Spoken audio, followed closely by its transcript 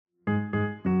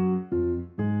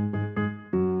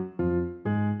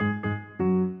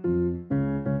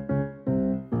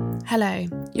Hello,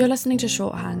 you're listening to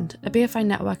Shorthand, a BFI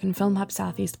Network and Film Hub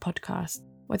Southeast podcast.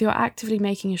 Whether you're actively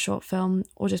making a short film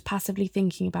or just passively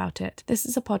thinking about it, this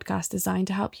is a podcast designed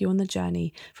to help you on the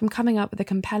journey from coming up with a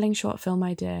compelling short film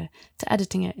idea to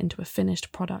editing it into a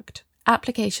finished product.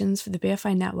 Applications for the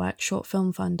BFI Network Short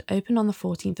Film Fund open on the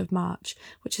 14th of March,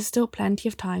 which is still plenty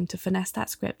of time to finesse that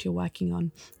script you're working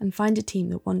on and find a team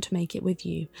that want to make it with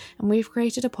you. And we've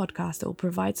created a podcast that will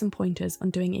provide some pointers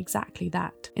on doing exactly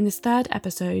that. In this third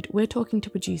episode, we're talking to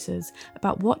producers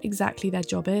about what exactly their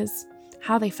job is,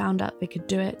 how they found out they could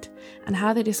do it, and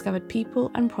how they discovered people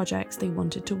and projects they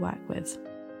wanted to work with.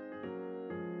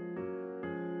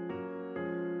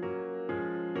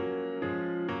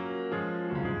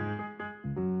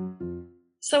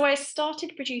 So I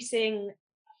started producing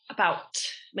about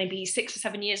maybe 6 or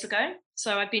 7 years ago.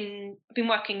 So I've been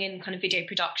working in kind of video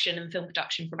production and film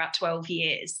production for about 12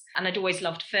 years. And I'd always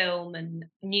loved film and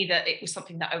knew that it was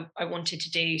something that I wanted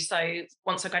to do. So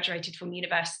once I graduated from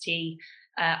university,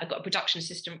 I got a production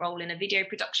assistant role in a video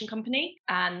production company.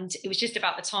 And it was just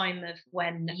about the time of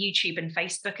when YouTube and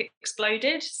Facebook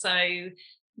exploded. So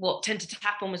what tended to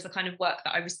happen was the kind of work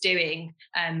that I was doing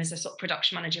as a sort of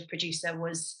production manager, producer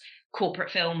was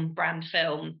corporate film, brand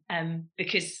film,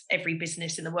 because every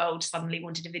business in the world suddenly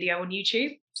wanted a video on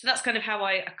YouTube. So that's kind of how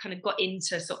I kind of got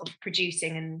into sort of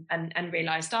producing and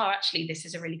realised, actually, this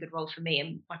is a really good role for me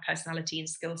and my personality and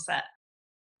skill set.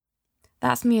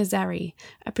 That's Xerri,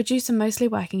 a producer mostly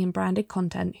working in branded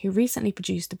content who recently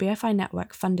produced a BFI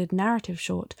Network-funded narrative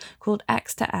short called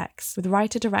X to X with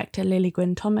writer-director Lily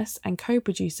Gwynn Thomas and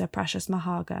co-producer Precious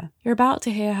Mahaga. You're about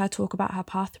to hear her talk about her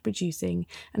path to producing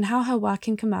and how her work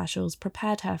in commercials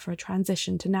prepared her for a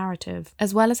transition to narrative,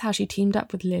 as well as how she teamed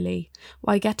up with Lily,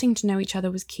 why getting to know each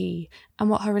other was key, and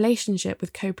what her relationship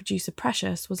with co-producer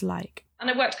Precious was like.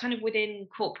 And I worked kind of within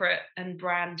corporate and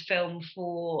brand film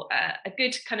for a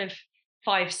good kind of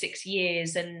 5-6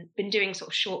 years and been doing sort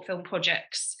of short film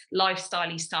projects,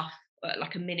 lifestyle-y stuff,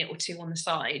 like a minute or two on the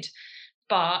side.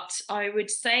 But I would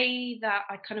say that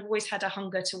I kind of always had a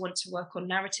hunger to want to work on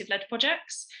narrative-led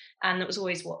projects, and that was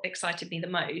always what excited me the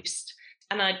most.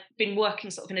 And I'd been working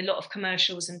sort of in a lot of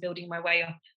commercials and building my way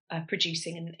up,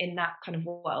 producing in that kind of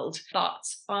world. But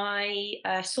I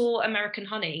saw American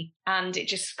Honey and it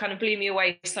just kind of blew me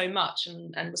away so much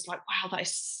and was like, wow, that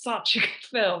is such a good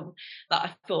film that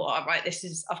I thought, all right,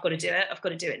 I've got to do it. I've got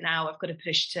to do it now. I've got to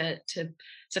push to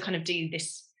kind of do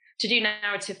this, to do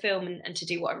narrative film and to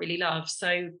do what I really love.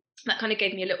 So that kind of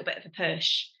gave me a little bit of a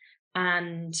push.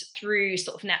 And through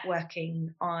sort of networking,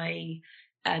 I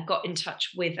got in touch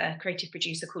with a creative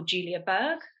producer called Julia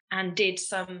Berg, and did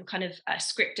some kind of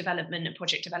script development and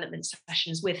project development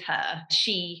sessions with her.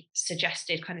 She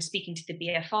suggested kind of speaking to the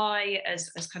BFI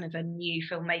as kind of a new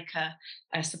filmmaker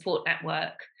support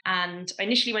network. And I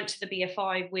initially went to the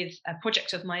BFI with a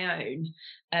project of my own,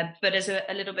 but as a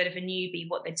little bit of a newbie,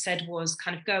 what they'd said was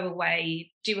kind of go away,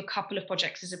 do a couple of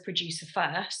projects as a producer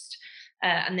first,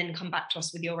 and then come back to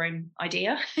us with your own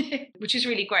idea, which is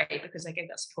really great because they gave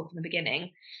that support from the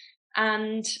beginning.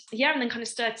 And then kind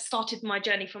of started my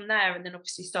journey from there, and then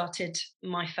obviously started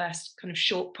my first kind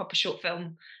of proper short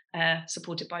film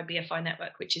supported by BFI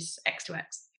Network, which is X to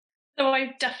X. So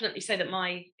I definitely say that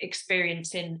my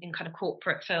experience in kind of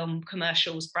corporate film,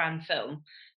 commercials, brand film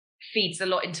feeds a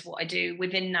lot into what I do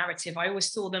within narrative. I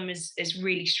always saw them as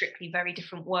really strictly very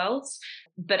different worlds,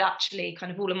 but actually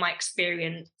kind of all of my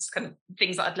experience, kind of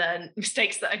things that I'd learned,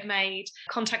 mistakes that I'd made,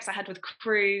 contacts I had with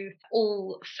crew,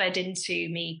 all fed into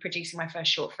me producing my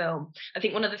first short film. I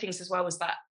think one of the things as well was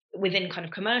that within kind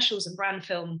of commercials and brand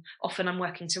film, often I'm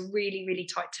working to really, really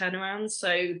tight turnarounds.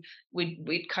 So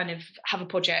we'd kind of have a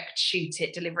project, shoot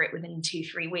it, deliver it within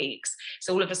 2-3 weeks.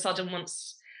 So all of a sudden,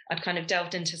 once I'd kind of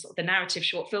delved into sort of the narrative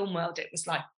short film world, it was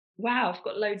like, wow, I've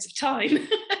got loads of time.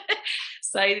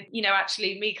 So,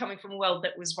 actually me coming from a world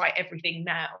that was write everything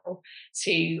now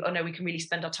to, oh no, we can really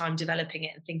spend our time developing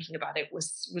it and thinking about it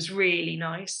was really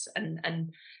nice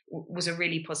and was a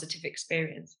really positive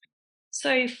experience.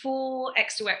 So for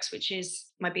X to X, which is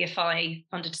my BFI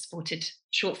funded supported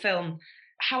short film,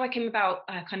 how I came about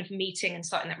kind of meeting and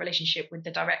starting that relationship with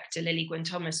the director, Lily Gwynn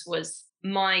Thomas, was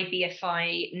my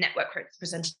BFI network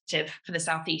representative for the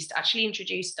Southeast actually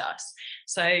introduced us.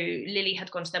 So Lily had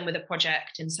gone to them with a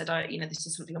project and said, this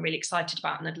is something I'm really excited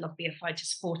about and I'd love BFI to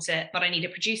support it, but I need a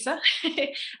producer.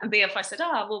 And BFI said,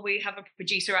 well, we have a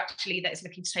producer actually that is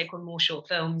looking to take on more short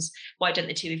films. Why don't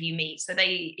the two of you meet? So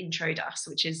they introed us,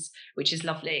 which is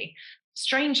lovely.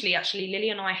 Strangely, actually, Lily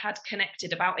and I had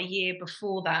connected about a year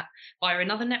before that via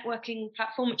another networking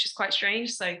platform, which is quite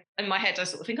strange. So in my head, I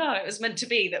sort of think, it was meant to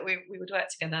be that we would work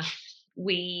together.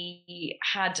 we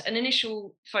had an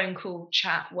initial phone call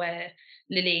chat where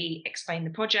Lily explained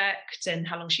the project and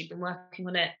how long she'd been working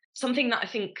on it. Something that I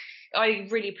think I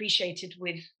really appreciated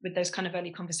with those kind of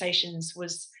early conversations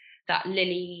was that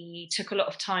Lily took a lot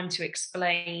of time to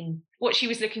explain what she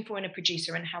was looking for in a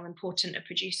producer and how important a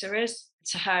producer is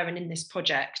to her and in this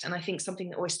project. And I think something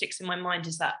that always sticks in my mind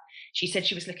is that she said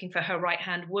she was looking for her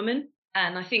right-hand woman.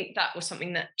 And I think that was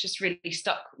something that just really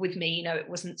stuck with me. You know, it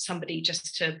wasn't somebody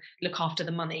just to look after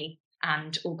the money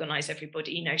and organize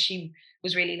everybody. You know, she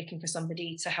was really looking for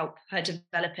somebody to help her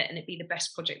develop it and it be the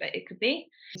best project that it could be.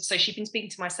 So she'd been speaking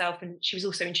to myself, and she was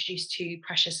also introduced to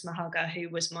Precious Mahaga, who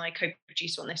was my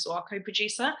co-producer on this, or our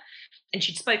co-producer. And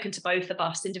she'd spoken to both of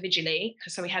us individually.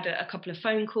 So we had a couple of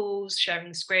phone calls, sharing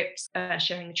the scripts,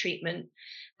 sharing the treatment.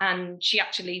 And she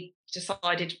actually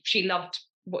decided she loved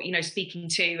what, you know, speaking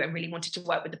to, and really wanted to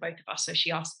work with the both of us. So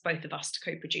she asked both of us to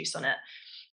co-produce on it.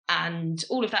 And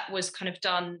all of that was kind of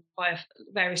done via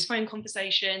various phone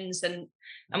conversations. And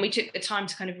we took the time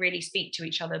to kind of really speak to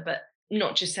each other, but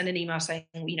not just send an email saying,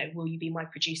 you know, will you be my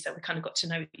producer? We kind of got to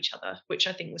know each other, which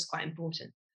I think was quite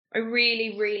important. I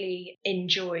really, really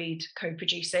enjoyed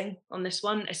co-producing on this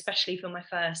one, especially for my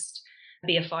first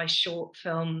BFI short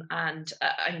film and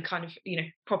kind of, you know,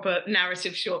 proper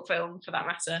narrative short film for that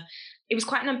matter. It was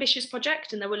quite an ambitious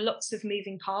project and there were lots of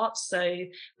moving parts. So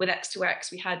with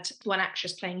X2X, we had one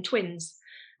actress playing twins.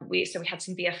 We had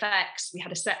some VFX, we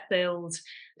had a set build,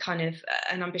 kind of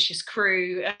an ambitious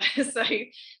crew. So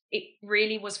it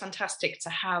really was fantastic to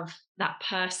have that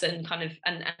person kind of,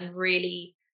 and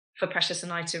really for Precious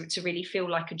and I to really feel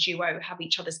like a duo, have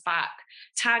each other's back,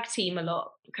 tag team a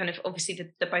lot. Kind of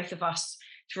obviously the both of us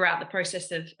throughout the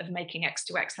process of making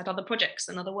X2X had other projects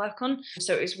and other work on.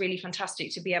 So it was really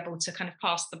fantastic to be able to kind of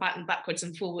pass the baton backwards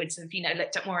and forwards of, you know,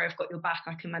 look, don't worry, I've got your back,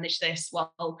 I can manage this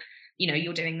while, you know,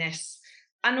 you're doing this.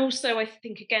 And also I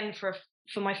think, again, for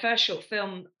my first short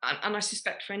film, and I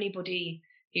suspect for anybody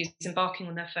who's embarking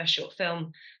on their first short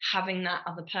film, having that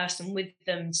other person with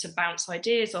them to bounce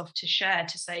ideas off, to share,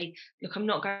 to say, look, I'm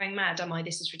not going mad, am I?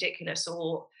 This is ridiculous.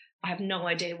 Or I have no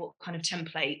idea what kind of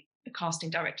template the casting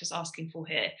director's asking for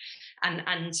here.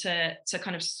 And to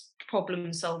kind of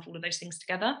problem solve all of those things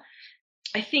together.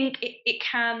 I think it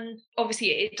can,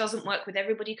 obviously it doesn't work with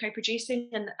everybody co-producing,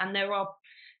 and there are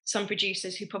some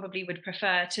producers who probably would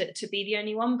prefer to be the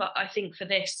only one. But I think for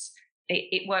this,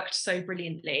 it worked so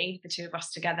brilliantly, the two of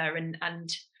us together, and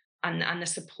the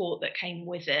support that came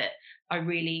with it, I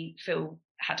really feel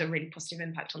had a really positive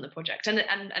impact on the project and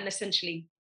essentially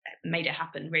made it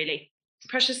happen, really.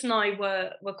 Precious and I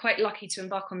were quite lucky to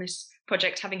embark on this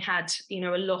project, having had, you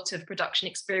know, a lot of production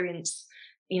experience,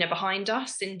 you know, behind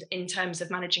us in terms of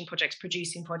managing projects,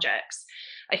 producing projects.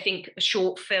 I think a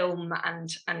short film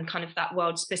and kind of that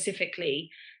world specifically,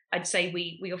 I'd say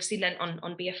we obviously lent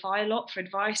on BFI a lot for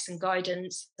advice and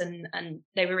guidance, and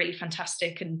they were really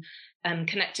fantastic and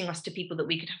connecting us to people that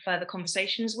we could have further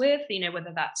conversations with, you know,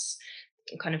 whether that's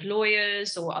kind of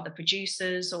lawyers or other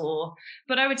producers,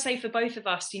 but I would say for both of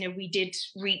us, you know, we did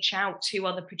reach out to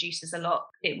other producers a lot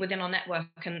within our network,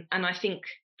 and I think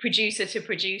producer to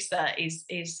producer is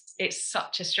it's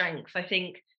such a strength. I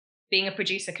think being a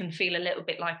producer can feel a little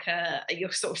bit like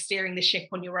you're sort of steering the ship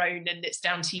on your own and it's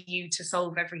down to you to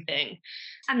solve everything,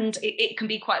 and it can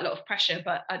be quite a lot of pressure,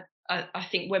 but I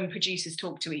think when producers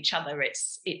talk to each other,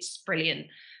 it's brilliant.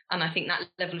 And I think that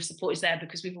level of support is there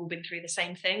because we've all been through the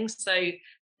same things. So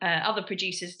other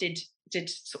producers did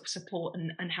sort of support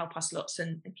and help us lots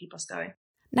and keep us going.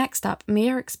 Next up,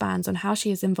 Mia expands on how she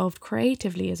is involved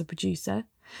creatively as a producer,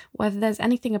 whether there's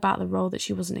anything about the role that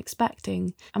she wasn't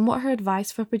expecting, and what her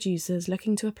advice for producers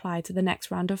looking to apply to the next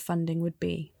round of funding would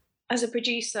be. As a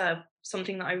producer,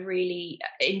 something that I really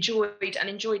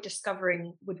enjoyed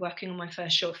discovering with working on my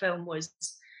first short film was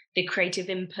the creative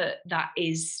input that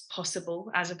is possible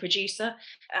as a producer.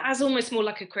 As almost more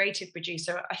like a creative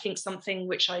producer, I think something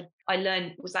which I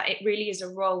learned was that it really is a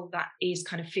role that is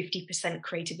kind of 50%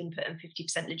 creative input and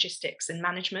 50% logistics and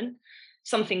management.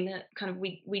 Something that kind of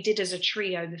we did as a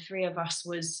trio, the three of us,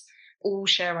 was all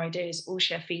share ideas, all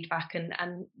share feedback.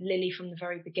 And Lily, from the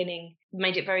very beginning,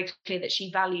 made it very clear that she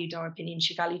valued our opinion,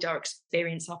 she valued our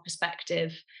experience, our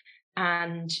perspective.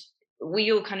 And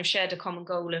we all kind of shared a common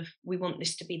goal of, we want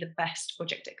this to be the best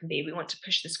project it can be. We want to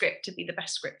push the script to be the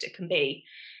best script it can be.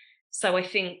 So I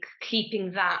think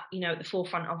keeping that, you know, at the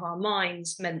forefront of our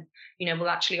minds meant, you know, we're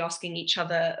actually asking each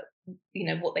other, you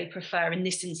know, what they prefer in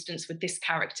this instance with this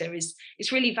character is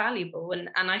really valuable. And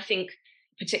I think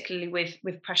particularly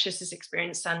with Precious's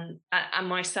experience and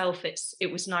myself,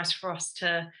 it was nice for us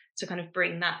to kind of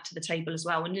bring that to the table as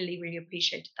well. And Lily really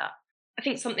appreciated that. I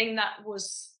think something that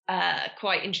was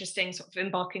quite interesting sort of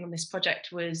embarking on this project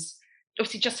was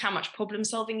obviously just how much problem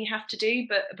solving you have to do,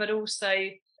 but also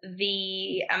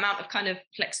the amount of kind of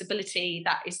flexibility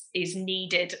that is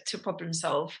needed to problem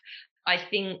solve. I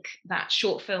think that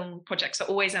short film projects are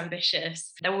always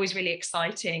ambitious. They're always really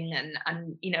exciting,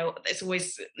 and there's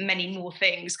always many more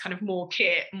things, kind of more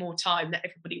kit, more time that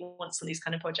everybody wants on these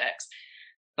kind of projects.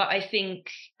 But I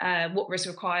think what was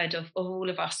required of all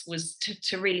of us was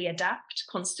to really adapt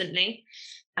constantly.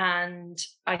 And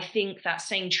I think that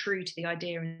staying true to the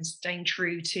idea and staying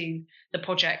true to the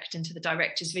project and to the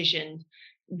director's vision,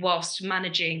 whilst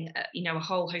managing a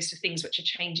whole host of things which are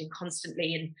changing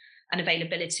constantly, and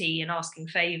availability and asking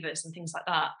favors and things like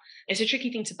that, it's a tricky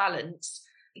thing to balance.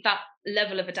 That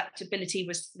level of adaptability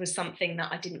was something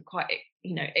that I didn't quite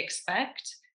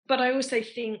expect. But I also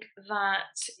think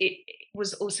that it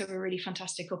was also a really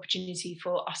fantastic opportunity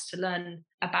for us to learn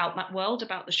about that world,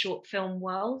 about the short film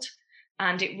world.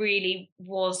 And it really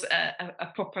was a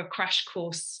proper crash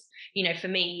course, for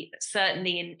me,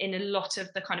 certainly in a lot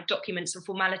of the kind of documents and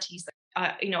formalities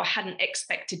that, I hadn't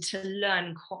expected to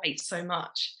learn quite so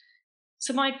much.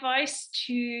 So my advice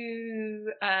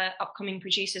to upcoming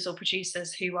producers or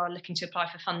producers who are looking to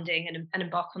apply for funding and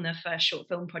embark on their first short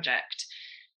film project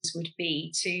would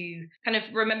be to kind of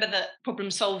remember that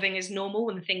problem solving is normal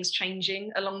and things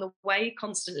changing along the way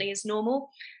constantly is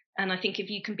normal. And I think if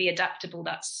you can be adaptable,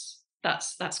 that's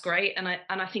great. And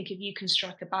I think if you can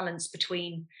strike a balance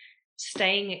between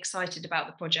staying excited about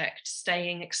the project,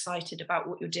 staying excited about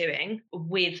what you're doing,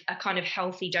 with a kind of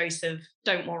healthy dose of,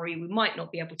 don't worry, we might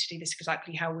not be able to do this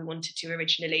exactly how we wanted to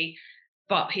originally,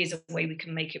 but here's a way we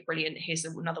can make it brilliant. Here's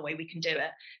another way we can do it.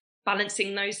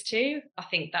 Balancing those two, I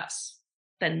think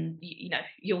then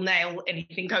you'll nail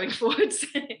anything going forwards.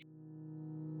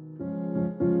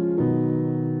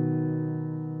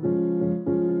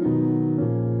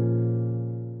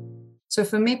 So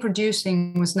for me,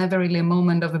 producing was never really a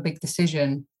moment of a big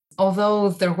decision. Although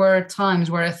there were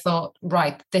times where I thought,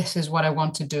 right, this is what I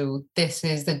want to do. This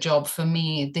is the job for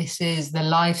me. This is the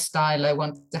lifestyle I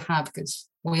want to have, because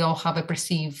we all have a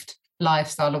perceived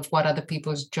lifestyle of what other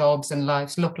people's jobs and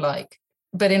lives look like.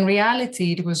 But in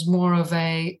reality, it was more of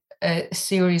a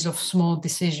series of small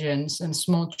decisions and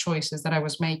small choices that I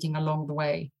was making along the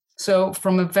way. So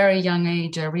from a very young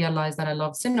age, I realized that I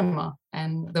love cinema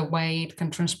and the way it can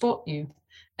transport you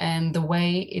and the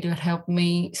way it would help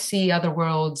me see other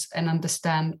worlds and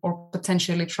understand, or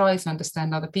potentially try to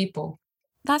understand, other people.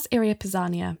 That's Iria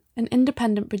Pizania, an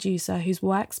independent producer whose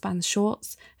work spans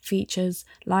shorts, features,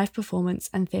 live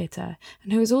performance and theatre,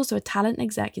 and who is also a talent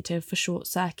executive for Short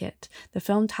Circuit, the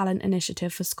film talent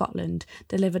initiative for Scotland,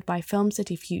 delivered by Film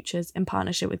City Futures in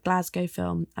partnership with Glasgow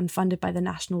Film and funded by the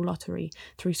National Lottery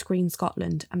through Screen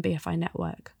Scotland and BFI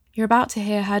Network. You're about to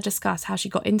hear her discuss how she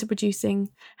got into producing,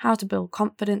 how to build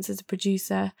confidence as a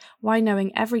producer, why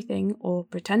knowing everything or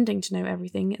pretending to know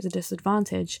everything is a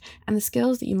disadvantage, and the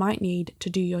skills that you might need to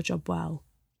do your job well.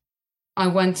 I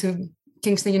went to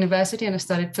Kingston University and I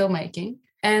studied filmmaking.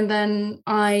 And then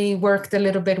I worked a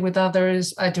little bit with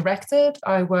others. I directed,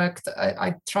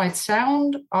 I tried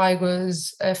sound, I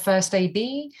was a first AD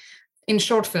in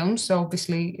short films. So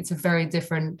obviously it's a very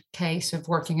different case of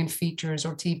working in features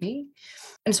or TV.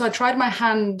 And so I tried my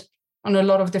hand on a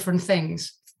lot of different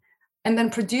things. And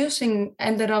then producing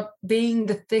ended up being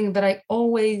the thing that I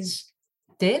always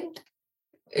did,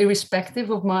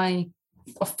 irrespective of my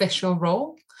official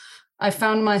role. I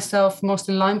found myself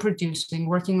mostly line producing,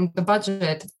 working on the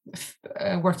budget,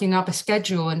 working up a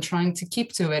schedule and trying to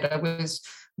keep to it. I was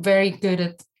very good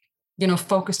at,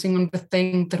 focusing on the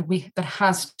thing that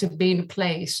has to be in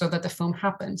place so that the film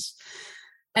happens.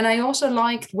 And I also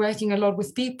liked working a lot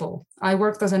with people. I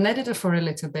worked as an editor for a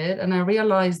little bit, and I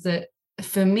realized that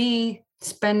for me,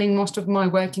 spending most of my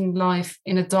working life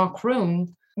in a dark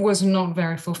room was not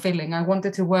very fulfilling. I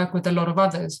wanted to work with a lot of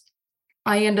others.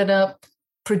 I ended up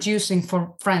producing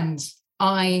for friends.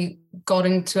 I got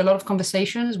into a lot of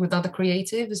conversations with other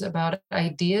creatives about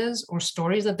ideas or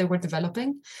stories that they were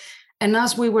developing. And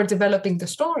as we were developing the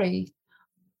story,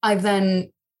 I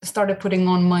then started putting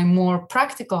on my more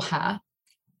practical hat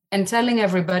and telling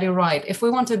everybody, right, if we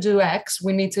want to do X,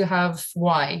 we need to have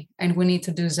Y and we need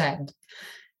to do Z.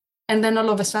 And then all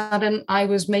of a sudden I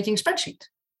was making a spreadsheet,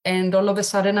 and all of a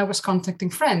sudden I was contacting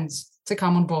friends to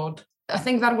come on board. I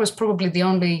think that was probably the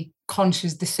only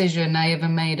conscious decision I ever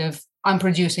made of, I'm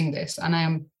producing this and I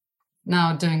am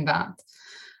now doing that.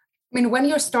 I mean, when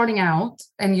you're starting out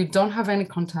and you don't have any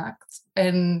contact,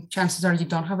 and chances are you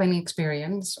don't have any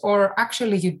experience, or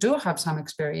actually you do have some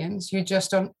experience, you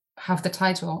just don't have the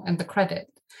title and the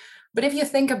credit. But if you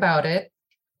think about it,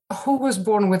 who was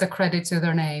born with a credit to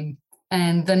their name?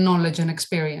 and the knowledge and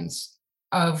experience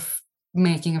of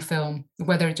making a film,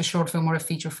 whether it's a short film or a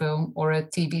feature film or a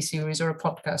TV series or a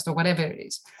podcast or whatever it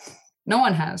is. No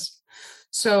one has.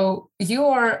 So you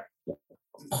are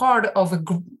part of a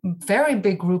very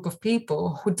big group of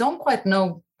people who don't quite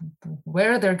know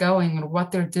where they're going or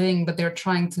what they're doing, but they're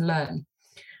trying to learn.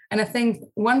 And I think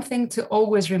one thing to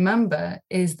always remember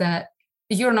is that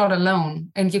you're not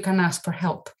alone and you can ask for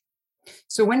help.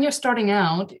 So when you're starting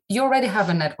out, you already have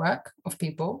a network of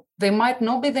people. They might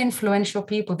not be the influential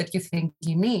people that you think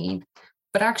you need,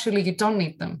 but actually you don't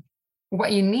need them.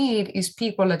 What you need is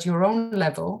people at your own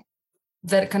level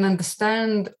that can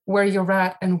understand where you're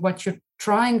at and what you're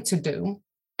trying to do,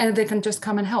 and they can just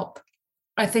come and help.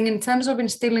 I think in terms of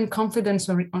instilling confidence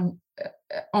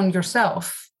on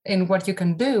yourself in what you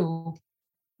can do,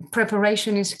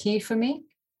 preparation is key for me.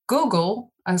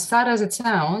 Google, as sad as it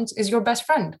sounds, is your best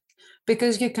friend,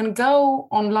 because you can go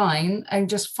online and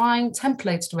just find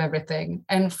templates to everything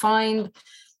and find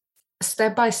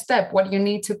step by step what you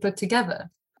need to put together.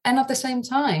 And at the same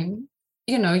time,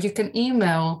 you can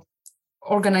email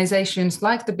organizations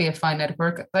like the BFI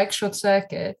network, like Short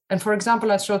Circuit. And for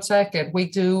example, at Short Circuit, we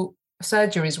do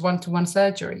surgeries, one-to-one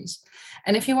surgeries.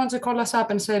 And if you want to call us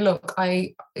up and say, look,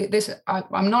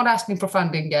 I'm not asking for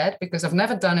funding yet because I've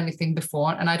never done anything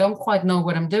before and I don't quite know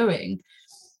what I'm doing.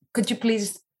 Could you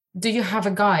please, do you have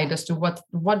a guide as to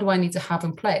what do I need to have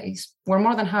in place? We're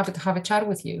more than happy to have a chat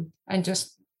with you and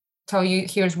just tell you,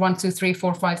 here's 1, 2, 3,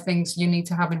 4, 5 things you need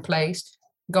to have in place.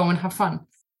 Go and have fun.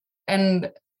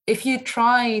 And if you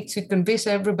try to convince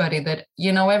everybody that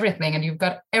you know everything and you've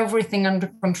got everything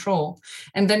under control,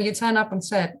 and then you turn up and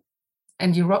said,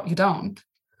 and you don't,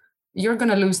 you're going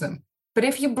to lose them. But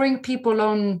if you bring people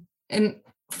on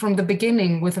from the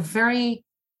beginning with a very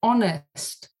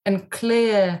honest and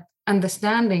clear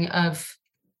understanding of,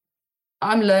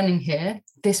 I'm learning here,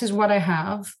 this is what I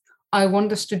have, I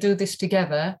want us to do this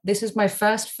together, this is my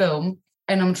first film,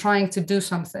 and I'm trying to do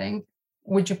something,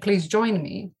 would you please join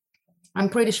me? I'm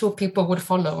pretty sure people would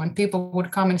follow and people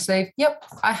would come and say, yep,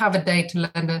 I have a day to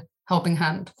lend a helping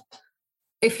hand.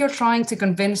 If you're trying to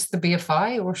convince the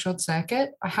BFI or Short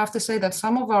Circuit, I have to say that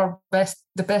some of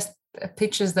the best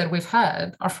pitches that we've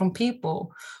had are from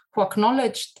people who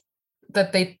acknowledged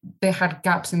that they had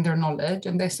gaps in their knowledge,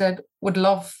 and they said, would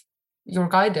love your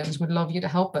guidance, would love you to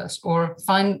help us, or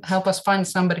help us find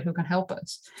somebody who can help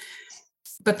us.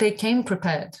 But they came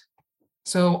prepared.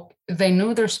 So they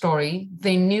knew their story,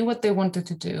 they knew what they wanted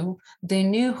to do, they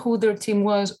knew who their team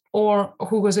was or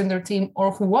who was in their team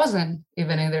or who wasn't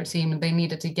even in their team, and they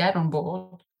needed to get on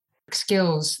board.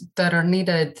 Skills that are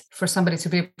needed for somebody to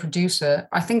be a producer,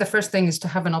 I think the first thing is to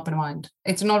have an open mind.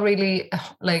 It's not really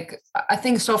I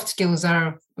think soft skills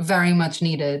are very much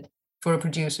needed for a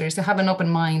producer, is to have an open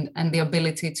mind and the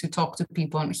ability to talk to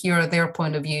people and hear their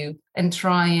point of view and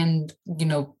try and,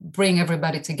 bring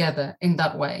everybody together in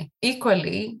that way.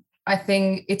 Equally, I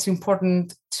think it's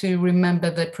important to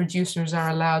remember that producers are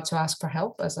allowed to ask for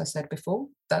help, as I said before.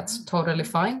 That's totally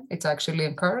fine. It's actually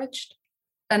encouraged.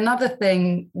 Another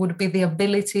thing would be the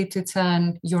ability to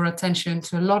turn your attention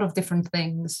to a lot of different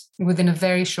things within a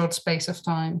very short space of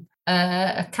time.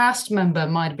 A cast member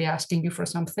might be asking you for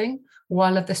something,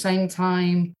 while at the same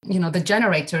time, the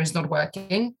generator is not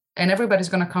working and everybody's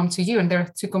going to come to you, and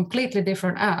they're two completely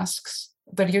different asks,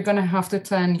 but you're going to have to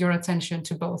turn your attention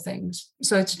to both things.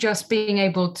 So it's just being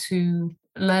able to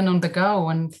learn on the go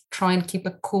and try and keep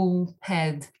a cool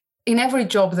head. In every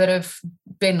job that I've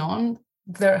been on,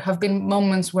 there have been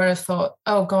moments where I thought,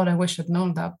 oh God, I wish I'd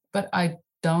known that, but I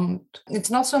don't.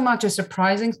 It's not so much a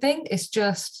surprising thing. It's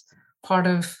just part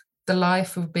of the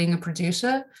life of being a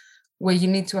producer, where you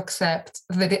need to accept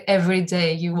that every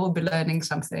day you will be learning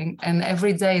something, and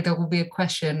every day there will be a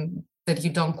question that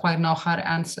you don't quite know how to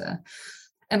answer.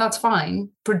 And that's fine.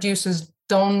 Producers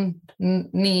don't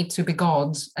need to be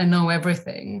gods and know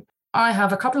everything. I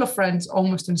have a couple of friends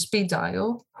almost on speed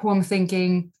dial who I'm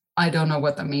thinking, I don't know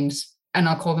what that means. And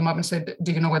I'll call them up and say,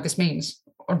 do you know what this means?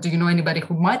 Or do you know anybody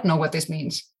who might know what this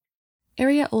means?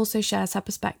 Iria also shares her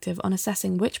perspective on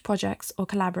assessing which projects or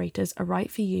collaborators are right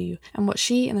for you and what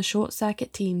she and the Short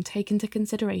Circuit team take into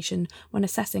consideration when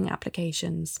assessing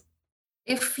applications.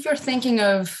 If you're thinking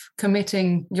of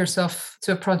committing yourself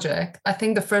to a project, I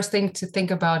think the first thing to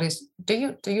think about is,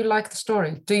 do you like the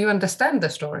story? Do you understand the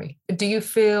story? Do you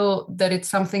feel that it's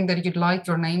something that you'd like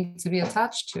your name to be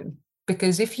attached to?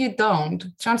 Because if you don't,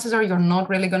 chances are you're not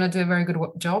really going to do a very good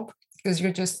job, because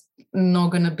you're just not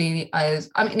going to be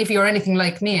if you're anything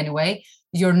like me anyway,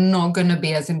 you're not going to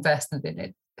be as invested in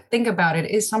it. Think about it.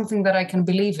 Is something that I can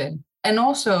believe in? And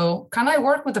also, can I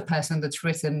work with the person that's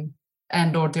written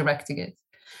and or directing it?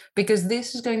 because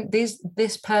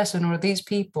this person or these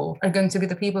people are going to be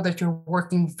the people that you're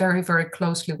working very, very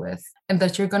closely with and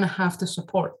that you're going to have to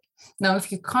support. Now,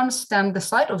 if you can't stand the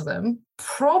sight of them,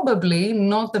 probably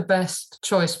not the best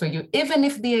choice for you, even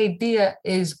if the idea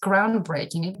is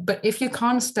groundbreaking. But if you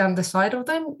can't stand the sight of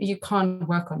them, you can't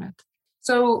work on it.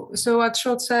 So at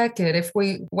Short Circuit,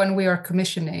 when we are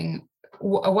commissioning,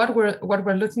 what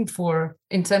we're looking for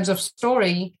in terms of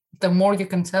story, the more you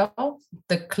can tell,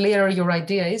 the clearer your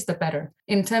idea is, the better.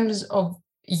 In terms of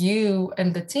you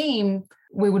and the team,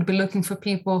 we would be looking for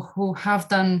people who have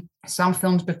done some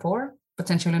films before,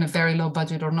 potentially in a very low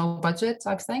budget or no budget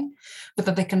type thing, but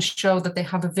that they can show that they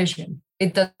have a vision.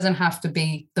 It doesn't have to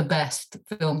be the best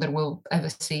film that we'll ever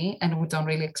see, and we don't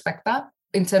really expect that.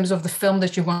 In terms of the film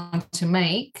that you want to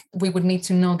make, we would need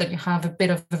to know that you have a bit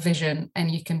of a vision and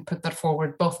you can put that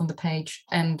forward both on the page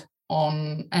and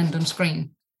on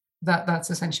screen. That's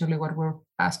essentially what we're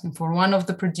asking for. One of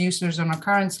the producers on our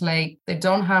current slate, they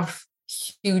don't have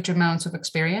huge amounts of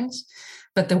experience,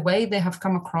 but the way they have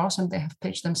come across and they have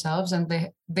pitched themselves, and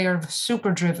they're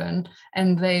super driven,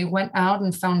 and they went out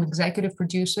and found executive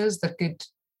producers that could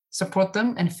support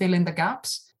them and fill in the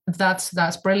gaps.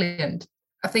 That's brilliant.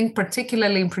 I think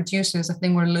particularly in producers, I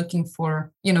think we're looking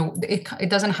for, it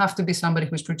doesn't have to be somebody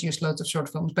who's produced loads of short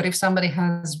films, but if somebody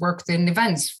has worked in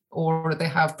events or they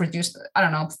have produced,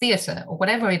 theatre or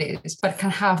whatever it is, but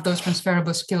can have those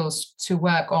transferable skills to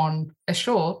work on a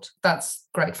short, that's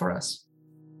great for us.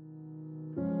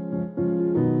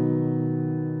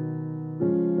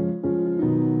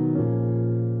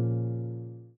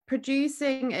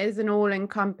 Producing is an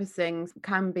all-encompassing,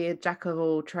 can be a jack of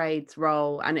all trades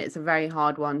role, and it's a very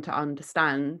hard one to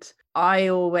understand. I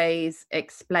always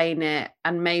explain it,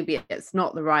 and maybe it's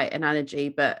not the right analogy,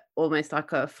 but almost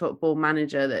like a football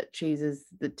manager that chooses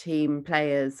the team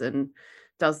players and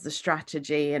does the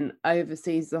strategy and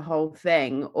oversees the whole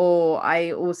thing. Or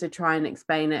I also try and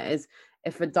explain it as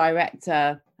if a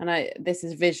director, and this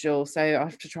is visual, so I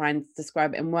have to try and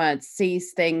describe it in words,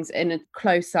 sees things in a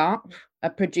close-up, a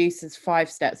producer's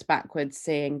 5 steps backwards,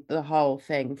 seeing the whole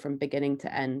thing from beginning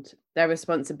to end. Their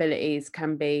responsibilities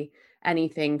can be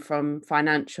anything from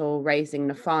financial, raising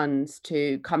the funds,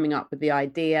 to coming up with the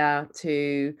idea,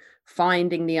 to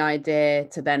finding the idea,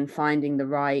 to then finding the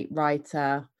right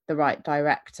writer, the right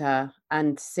director,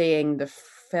 and seeing the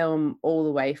film all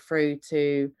the way through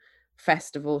to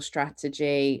festival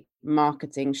strategy,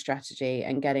 marketing strategy,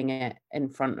 and getting it in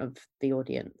front of the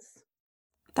audience.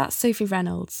 That's Sophie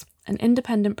Reynolds, an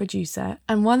independent producer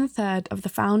and 1/3 of the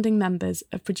founding members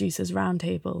of Producers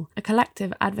Roundtable, a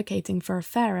collective advocating for a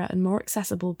fairer and more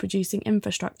accessible producing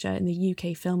infrastructure in the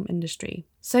UK film industry.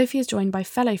 Sophie is joined by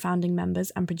fellow founding members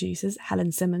and producers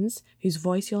Helen Simmons, whose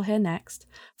voice you'll hear next,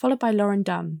 followed by Loran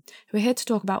Dunn, who are here to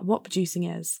talk about what producing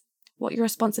is, what your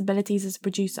responsibilities as a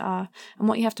producer are, and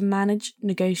what you have to manage,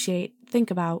 negotiate,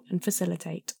 think about, and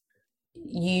facilitate.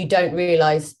 You don't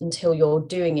realise until you're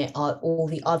doing it are all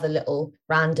the other little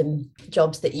random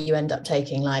jobs that you end up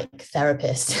taking, like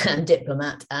therapist and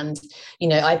diplomat. And,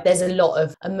 there's a lot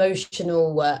of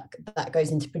emotional work that goes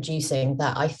into producing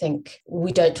that I think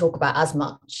we don't talk about as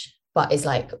much, but is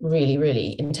like really, really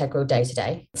integral day to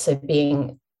day. So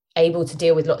being able to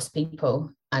deal with lots of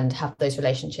people and have those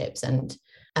relationships and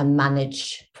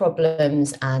manage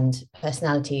problems and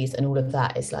personalities and all of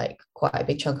that is like quite a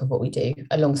big chunk of what we do,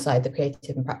 alongside the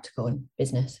creative and practical and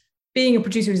business. Being a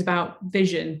producer is about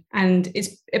vision, and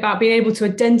it's about being able to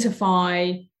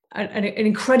identify an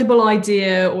incredible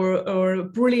idea or a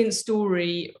brilliant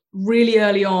story really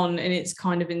early on in its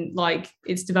kind of in like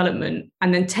its development,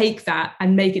 and then take that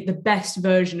and make it the best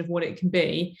version of what it can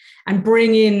be, and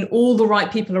bring in all the right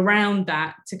people around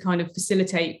that to kind of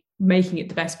facilitate making it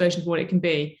the best version of what it can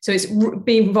be. So it's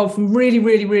being involved from really,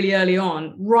 really, really early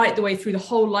on, right the way through the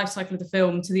whole life cycle of the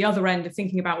film, to the other end of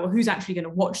thinking about, well, who's actually going to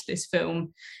watch this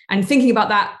film, and thinking about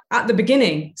that at the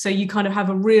beginning. So you kind of have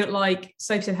a real, like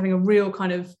Sophie said, having a real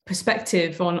kind of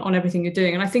perspective on everything you're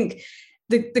doing. And I think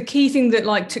the key thing that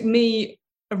like took me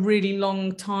a really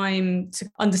long time to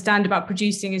understand about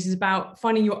producing is about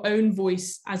finding your own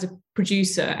voice as a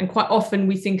producer. And quite often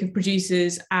we think of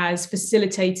producers as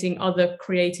facilitating other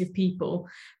creative people,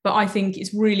 but I think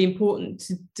it's really important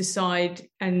to decide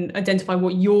and identify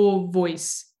what your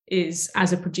voice is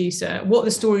as a producer, what are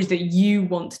the stories that you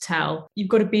want to tell. You've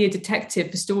got to be a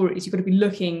detective for stories. You've got to be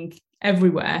looking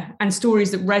everywhere, and stories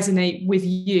that resonate with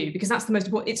you, because that's the most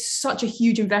important. It's such a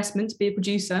huge investment to be a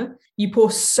producer. You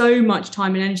pour so much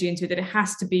time and energy into it that it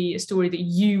has to be a story that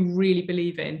you really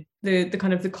believe in. the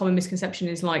kind of the common misconception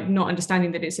is like not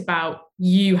understanding that it's about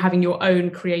you having your own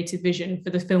creative vision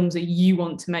for the films that you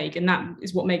want to make, and that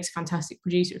is what makes a fantastic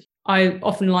producer. I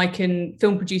often liken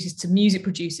film producers to music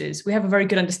producers. We have a very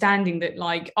good understanding that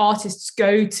like artists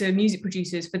go to music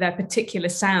producers for their particular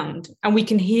sound, and we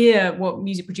can hear what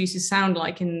music producers sound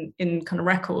like in kind of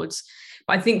records.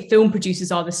 But I think film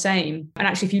producers are the same. And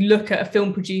actually, if you look at a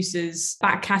film producer's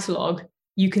back catalogue,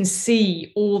 you can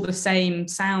see all the same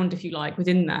sound, if you like,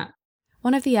 within that.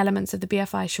 One of the elements of the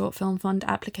BFI Short Film Fund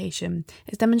application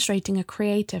is demonstrating a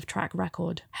creative track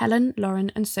record. Helen,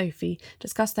 Loran and Sophie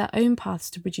discuss their own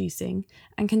paths to producing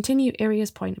and continue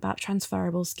Iria's point about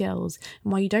transferable skills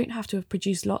and why you don't have to have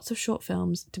produced lots of short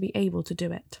films to be able to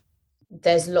do it.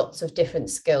 There's lots of different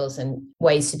skills and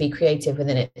ways to be creative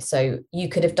within it. So you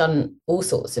could have done all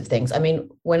sorts of things. I mean,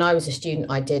 when I was a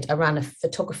student, I ran a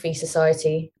photography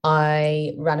society.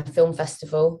 I ran a film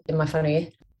festival in my final year.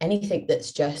 Anything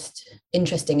that's just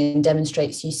interesting and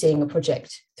demonstrates you seeing a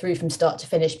project through from start to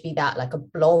finish, be that like a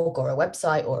blog or a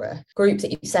website or a group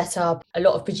that you set up. A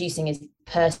lot of producing is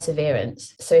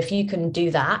perseverance. So if you can do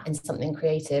that in something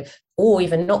creative, or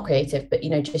even not creative, but,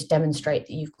 just demonstrate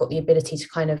that you've got the ability to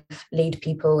kind of lead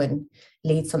people and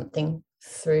lead something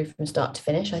through from start to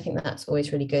finish, I think that's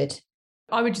always really good.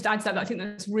 I would just add to that, I think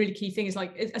that's a really key thing is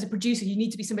like, as a producer, you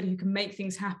need to be somebody who can make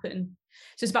things happen.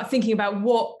 So it's about thinking about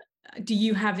what do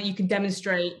you have that you can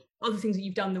demonstrate, other things that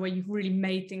you've done, the way you've really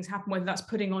made things happen, whether that's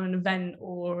putting on an event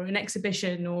or an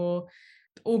exhibition or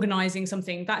organizing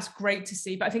something. That's great to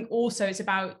see. But I think also it's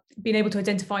about being able to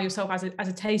identify yourself as a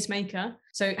tastemaker.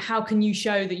 So how can you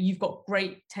show that you've got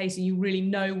great taste and you really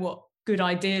know what good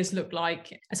ideas look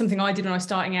like? Something I did when I was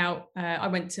starting out, I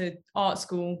went to art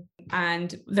school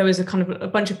and there was a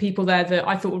bunch of people there that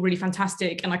I thought were really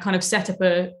fantastic, and I kind of set up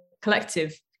a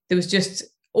collective. There was just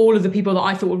all of the people that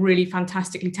I thought were really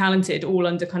fantastically talented, all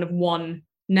under kind of one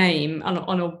name on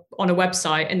a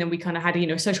website, and then we kind of had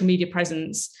a social media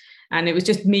presence. And it was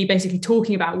just me basically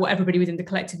talking about what everybody within the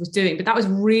collective was doing. But that was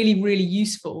really, really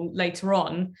useful later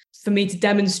on for me to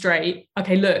demonstrate,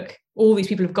 okay, look, all these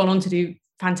people have gone on to do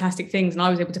fantastic things. And I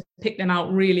was able to pick them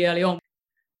out really early on.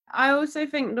 I also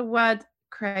think the word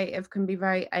creative can be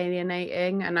very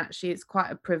alienating. And actually, it's quite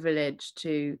a privilege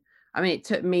it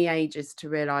took me ages to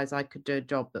realise I could do a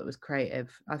job that was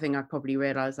creative. I think I probably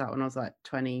realised that when I was like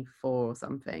 24 or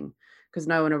something, because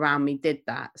no one around me did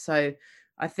that. So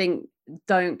I think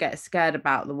don't get scared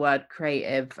about the word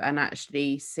creative and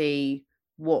actually see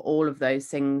what all of those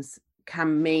things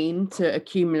can mean to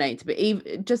accumulate to be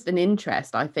even just an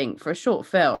interest. I think for a short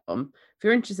film, if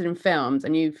you're interested in films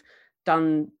and you've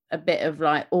done a bit of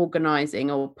like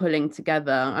organizing or pulling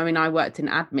together, I worked in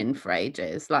admin for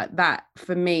ages, like that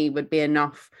for me would be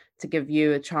enough to give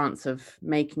you a chance of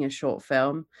making a short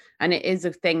film. And it is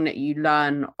a thing that you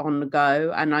learn on the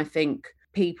go. And I think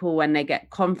people, when they get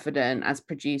confident as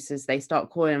producers, they start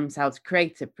calling themselves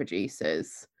creative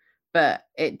producers, but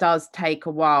it does take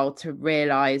a while to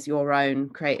realize your own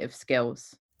creative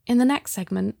skills. In the next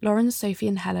segment, Loran, Sophie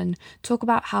and Helen talk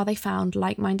about how they found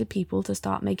like-minded people to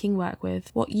start making work with,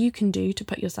 what you can do to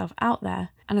put yourself out there,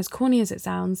 and as corny as it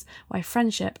sounds, why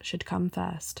friendship should come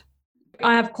first.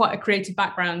 I have quite a creative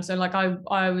background, so like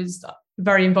I was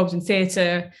very involved in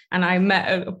theatre, and I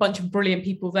met a bunch of brilliant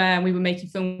people there, and we were making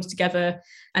films together.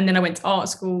 And then I went to art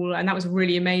school, and that was a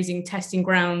really amazing testing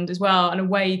ground as well, and a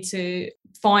way to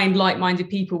find like-minded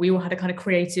people. We all had a kind of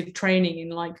creative training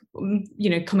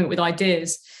in coming up with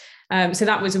ideas. So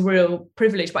that was a real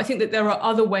privilege. But I think that there are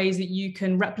other ways that you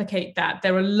can replicate that.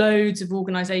 There are loads of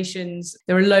organisations,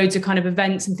 there are loads of kind of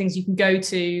events and things you can go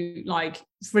to. Like,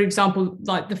 for example,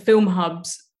 like the film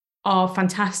hubs are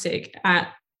fantastic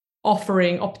at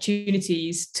offering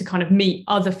opportunities to kind of meet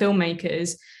other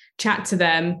filmmakers, chat to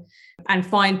them, and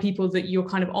find people that you're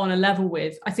kind of on a level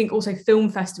with. I think also film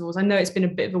festivals, I know it's been a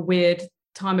bit of a weird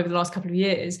time over the last couple of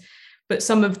years, but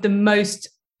some of the most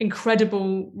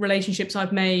incredible relationships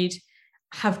I've made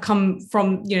have come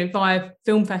from, via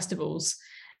film festivals.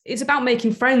 It's about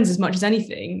making friends as much as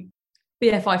anything.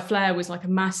 BFI Flair was like a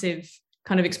massive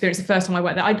kind of experience the first time I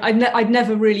went there. I'd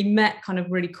never really met kind of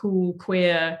really cool,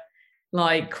 queer,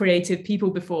 like creative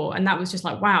people before. And that was just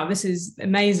like, wow, this is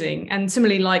amazing. And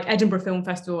similarly, like Edinburgh Film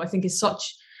Festival, I think is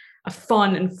such a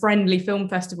fun and friendly film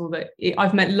festival that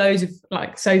I've met loads of,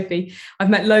 like Sophie, I've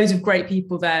met loads of great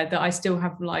people there that I still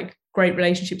have like great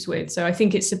relationships with. So I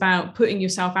think it's about putting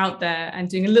yourself out there and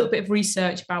doing a little bit of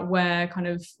research about where kind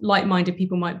of like-minded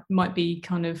people might be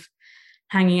kind of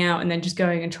hanging out, and then just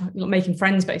going and making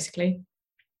friends basically.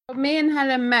 Me and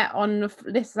Helen met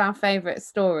this is our favourite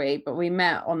story, but we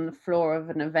met on the floor of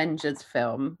an Avengers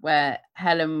film where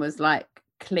Helen was like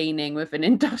cleaning with an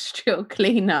industrial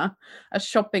cleaner a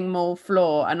shopping mall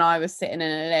floor, and I was sitting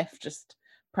in a lift just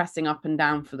pressing up and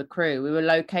down for the crew. We were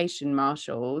location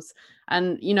marshals,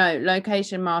 and you know,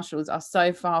 location marshals are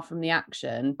so far from the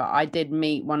action, but I did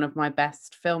meet one of my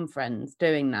best film friends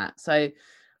doing that. So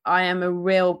I am a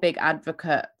real big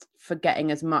advocate for getting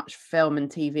as much film and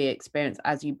TV experience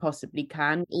as you possibly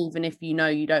can, even if you know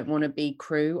you don't want to be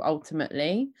crew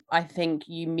ultimately. I think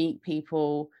you meet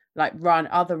people like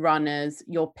other runners,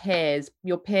 your peers,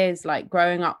 like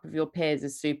growing up with your peers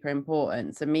is super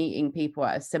important. So meeting people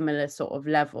at a similar sort of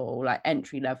level, like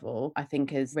entry level, I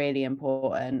think is really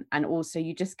important. And also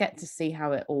you just get to see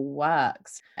how it all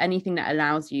works. Anything that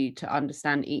allows you to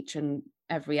understand each and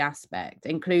every aspect,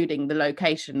 including the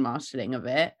location marshalling of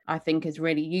it, I think is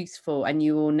really useful, and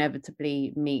you will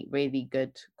inevitably meet really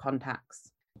good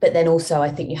contacts. But then also,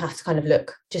 I think you have to kind of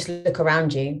look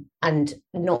around you and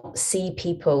not see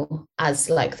people as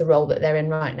like the role that they're in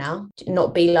right now.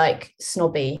 Not be like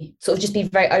snobby, sort of just be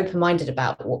very open-minded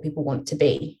about what people want to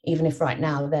be, even if right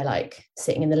now they're like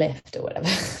sitting in the lift or whatever.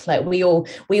 Like we all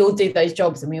do those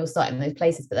jobs and we all start in those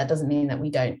places, but that doesn't mean that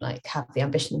we don't like have the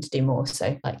ambition to do more.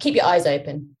 So like keep your eyes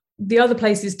open. The other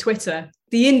place is Twitter.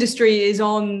 The industry is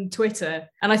on Twitter.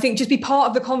 And I think just be part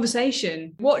of the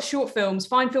conversation. Watch short films,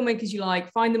 find filmmakers you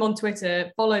like, find them on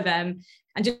Twitter, follow them,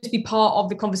 and just be part of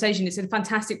the conversation. It's a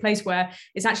fantastic place where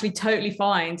it's actually totally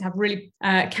fine to have really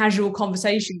casual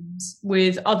conversations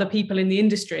with other people in the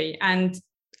industry. And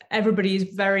everybody is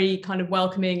very kind of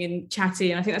welcoming and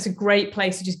chatty. And I think that's a great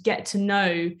place to just get to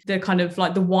know the kind of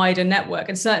like the wider network.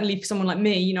 And certainly for someone like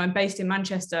me, you know, I'm based in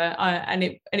Manchester, and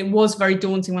it was very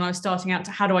daunting when I was starting out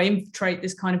to how do I infiltrate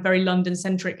this kind of very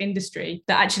London-centric industry,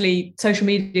 that actually social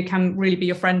media can really be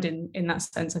your friend in that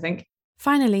sense, I think.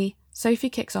 Finally, Sophie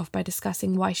kicks off by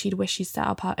discussing why she'd wish she'd set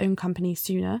up her own company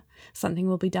sooner, something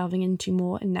we'll be delving into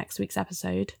more in next week's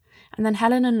episode. And then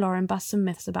Helen and Loran bust some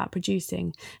myths about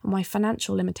producing and why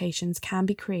financial limitations can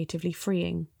be creatively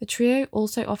freeing. The trio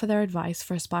also offer their advice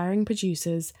for aspiring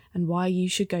producers and why you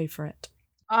should go for it.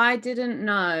 I didn't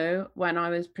know when I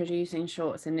was producing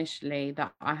shorts initially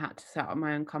that I had to set up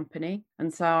my own company.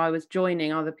 And so I was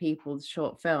joining other people's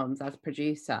short films as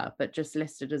producer, but just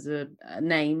listed as a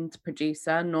named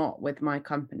producer, not with my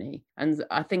company. And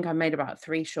I think I made about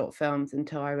 3 short films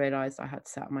until I realised I had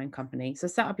to set up my own company. So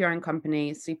set up your own company.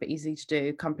 It's super easy to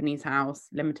do. Company's house,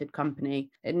 limited company.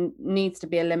 It needs to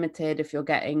be a limited if you're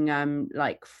getting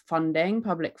like funding,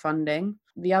 public funding.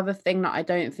 The other thing that I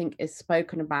don't think is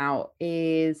spoken about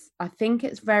is I think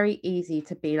it's very easy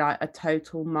to be like a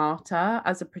total martyr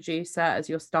as a producer as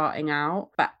you're starting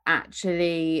out, but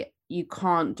actually you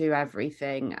can't do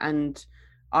everything. And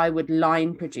I would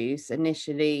line produce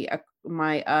initially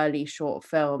my early short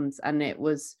films, and I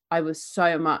was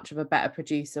so much of a better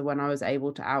producer when I was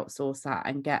able to outsource that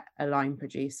and get a line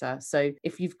producer. So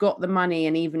if you've got the money,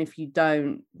 and even if you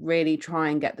don't, really try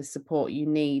and get the support you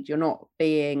need. You're not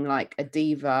being like a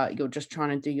diva, you're just trying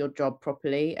to do your job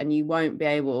properly, and you won't be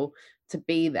able to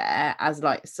be there as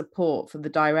like support for the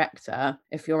director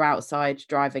if you're outside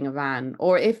driving a van.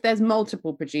 Or if there's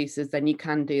multiple producers, then you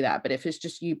can do that, but if it's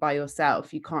just you by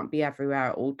yourself, you can't be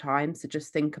everywhere at all times. So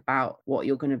just think about what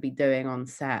you're going to be doing on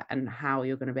set and how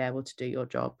you're going to be able to do your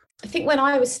job. I think when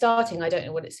I was starting, I don't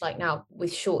know what it's like now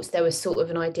with shorts, there was sort of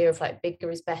an idea of like bigger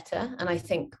is better, and I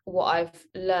think what I've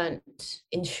learnt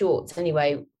in shorts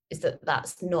anyway is that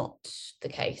that's not the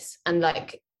case. And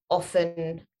like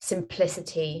often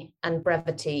simplicity and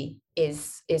brevity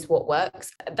is what works.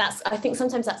 I think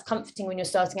sometimes that's comforting when you're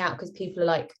starting out, because people are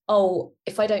like, oh,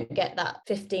 if I don't get that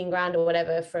 15 grand or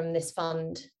whatever from this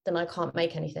fund, then I can't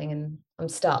make anything and I'm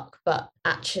stuck. But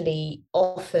actually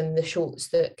often the shorts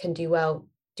that can do well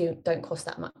don't cost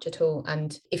that much at all.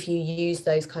 And if you use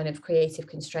those kind of creative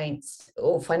constraints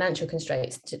or financial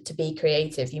constraints to be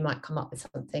creative, you might come up with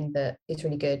something that is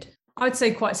really good. I'd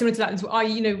say quite similar to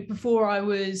that. Before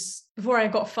I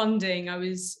got funding, I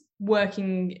was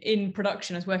working in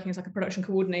production. I was working as like a production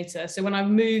coordinator. So when I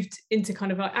moved into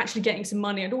kind of like actually getting some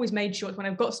money, I'd always made shorts. When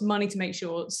I've got some money to make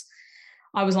shorts,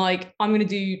 I was like, I'm going to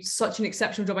do such an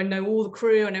exceptional job. I know all the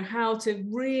crew. I know how to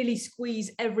really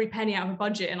squeeze every penny out of a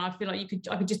budget. And I feel like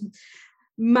I could just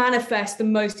manifest the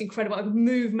most incredible, I could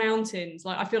move mountains.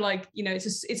 Like I feel like,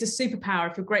 it's a superpower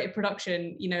if you're great at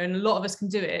production, and a lot of us can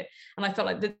do it. And I felt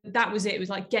like that was it. It was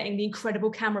like getting the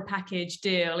incredible camera package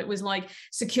deal. It was like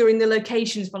securing the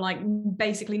locations for like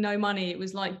basically no money. It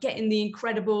was like getting the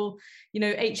incredible,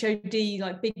 HOD,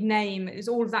 like big name. It was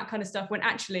all of that kind of stuff, when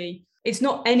actually It's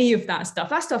not any of that stuff.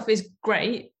 That stuff is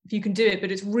great if you can do it,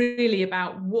 but it's really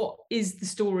about what is the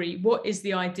story, what is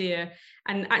the idea.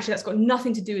 And actually that's got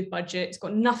nothing to do with budget. It's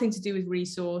got nothing to do with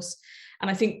resource. And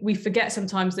I think we forget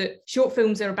sometimes that short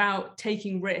films are about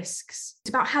taking risks. It's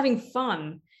about having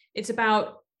fun. It's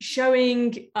about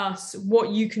showing us what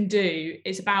you can do.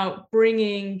 It's about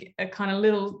bringing a kind of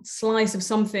little slice of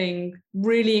something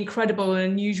really incredible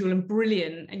and unusual and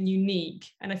brilliant and unique.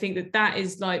 And I think that that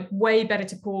is like way better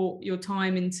to pour your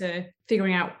time into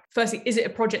figuring out, firstly, is it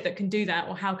a project that can do that,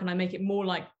 or how can I make it more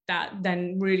like that,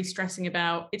 than really stressing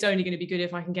about it's only going to be good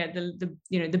if I can get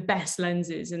the best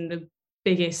lenses and the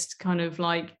biggest kind of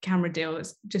like camera deal.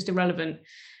 That's just irrelevant.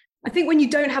 I think when you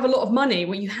don't have a lot of money,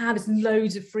 what you have is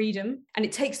loads of freedom, and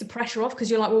it takes the pressure off, because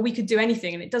you're like, well, we could do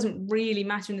anything, and it doesn't really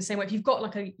matter in the same way. If you've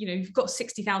got you've got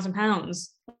 £60,000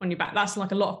 on your back, that's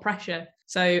like a lot of pressure.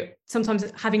 So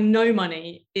sometimes having no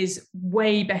money is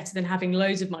way better than having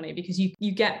loads of money, because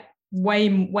you get way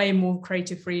more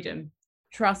creative freedom.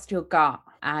 Trust your gut.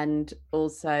 And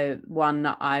also one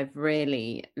that I've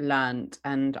really learnt,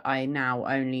 and I now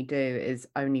only do, is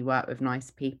only work with nice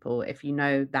people. If you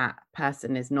know that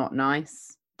person is not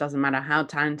nice, doesn't matter how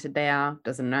talented they are,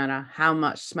 doesn't matter how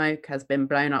much smoke has been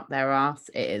blown up their ass,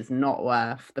 it is not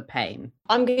worth the pain.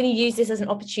 I'm going to use this as an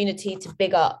opportunity to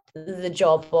big up the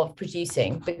job of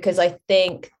producing, because I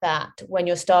think that when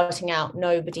you're starting out,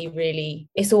 nobody really,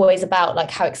 it's always about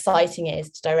like how exciting it is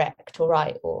to direct or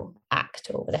write or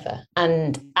act or whatever.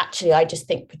 And actually, I just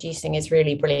think producing is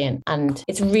really brilliant, and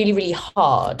it's really, really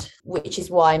hard, which is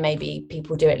why maybe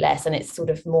people do it less, and it's sort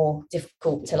of more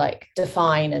difficult to like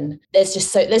define. And there's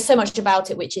so much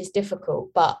about it which is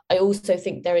difficult. But I also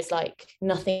think there is like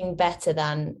nothing better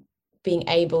than being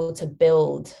able to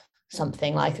build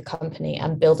something like a company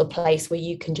and build a place where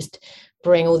you can just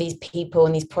bring all these people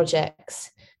and these projects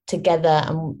together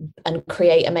and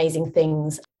create amazing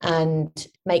things and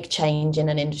make change in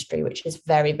an industry which is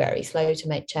very, very slow to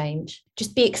make change.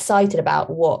 Just be excited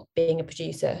about what being a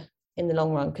producer in the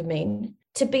long run could mean.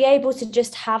 To be able to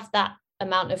just have that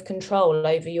amount of control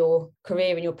over your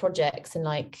career and your projects, and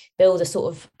like build a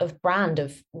sort of brand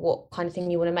of what kind of thing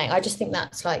you want to make. I just think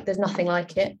that's like, there's nothing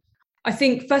like it. I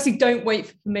think firstly, don't wait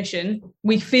for permission.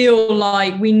 We feel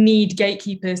like we need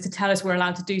gatekeepers to tell us we're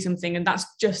allowed to do something, and that's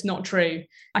just not true.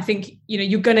 I think,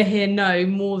 you're going to hear no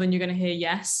more than you're going to hear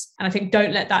yes. And I think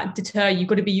don't let that deter you. You've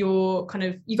got to be you've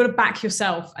got to back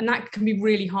yourself. And that can be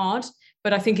really hard.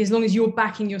 But I think as long as you're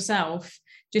backing yourself,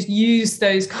 just use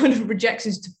those kind of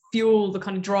rejections to fuel the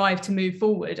kind of drive to move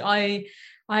forward. I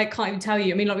can't even tell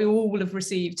you. I mean, like, we all will have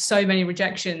received so many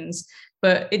rejections,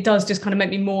 but it does just kind of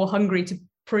make me more hungry to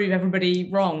prove everybody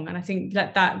wrong. And I think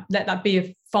let that be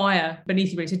a fire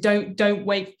beneath you. So don't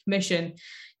wait for permission.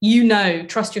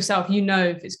 Trust yourself.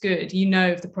 If it's good,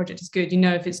 if the project is good,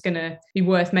 if it's going to be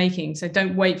worth making. So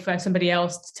don't wait for somebody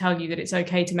else to tell you that it's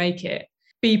okay to make it.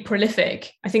 Be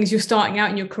prolific. I think as you're starting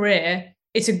out in your career,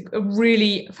 it's a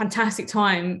really fantastic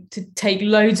time to take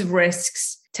loads of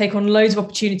risks, take on loads of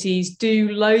opportunities, do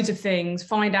loads of things,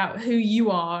 find out who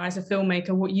you are as a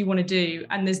filmmaker, what you want to do.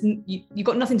 And you've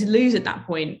got nothing to lose at that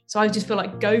point. So I just feel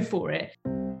like go for it.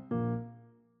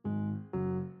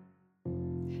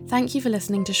 Thank you for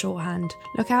listening to Shorthand.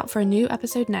 Look out for a new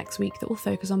episode next week that will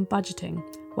focus on budgeting,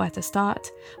 where to start,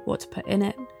 what to put in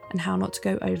it, and how not to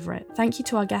go over it. Thank you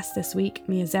to our guests this week,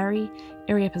 Xerri,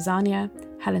 Iria Pizania,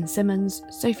 Helen Simmons,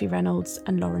 Sophie Reynolds,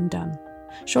 and Loran Dunn.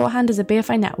 Shorthand is a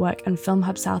BFI Network and Film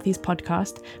Hub Southeast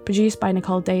podcast produced by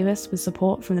Nicole Davis with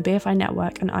support from the BFI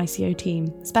Network and ICO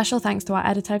team. Special thanks to our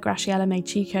editor Graciela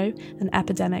Mechico and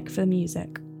Epidemic for the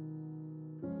music.